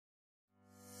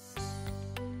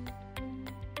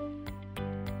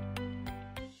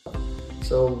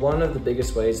So one of the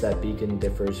biggest ways that Beacon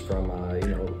differs from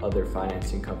other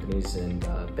financing companies and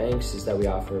banks is that we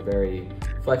offer very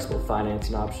flexible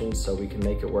financing options, so we can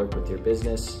make it work with your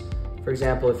business. For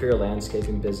example, if you're a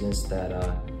landscaping business that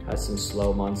has some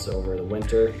slow months over the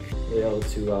winter, you're able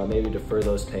to maybe defer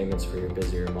those payments for your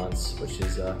busier months, which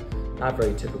is not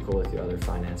very typical with your other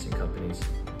financing companies.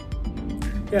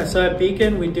 Yeah, so at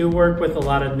Beacon, we do work with a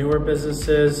lot of newer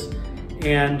businesses,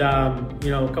 and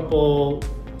a couple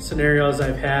scenarios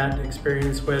I've had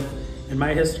experience with in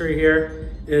my history here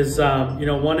is,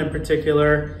 one in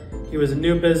particular, he was a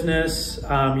new business,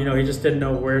 he just didn't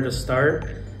know where to start.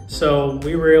 So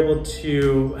we were able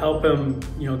to help him,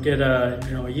 get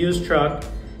a used truck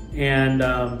and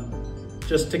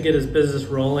just to get his business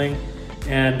rolling.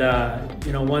 And,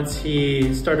 once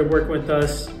he started working with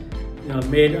us,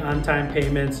 made on-time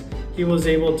payments, he was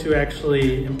able to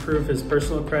actually improve his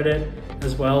personal credit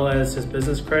as well as his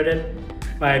business credit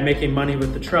by making money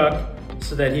with the truck,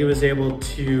 so that he was able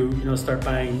to, start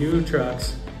buying new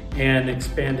trucks and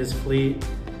expand his fleet.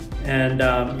 And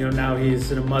now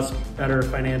he's in a much better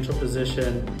financial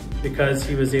position because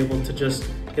he was able to just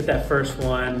get that first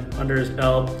one under his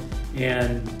belt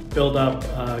and build up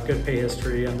a good pay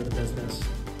history under the business.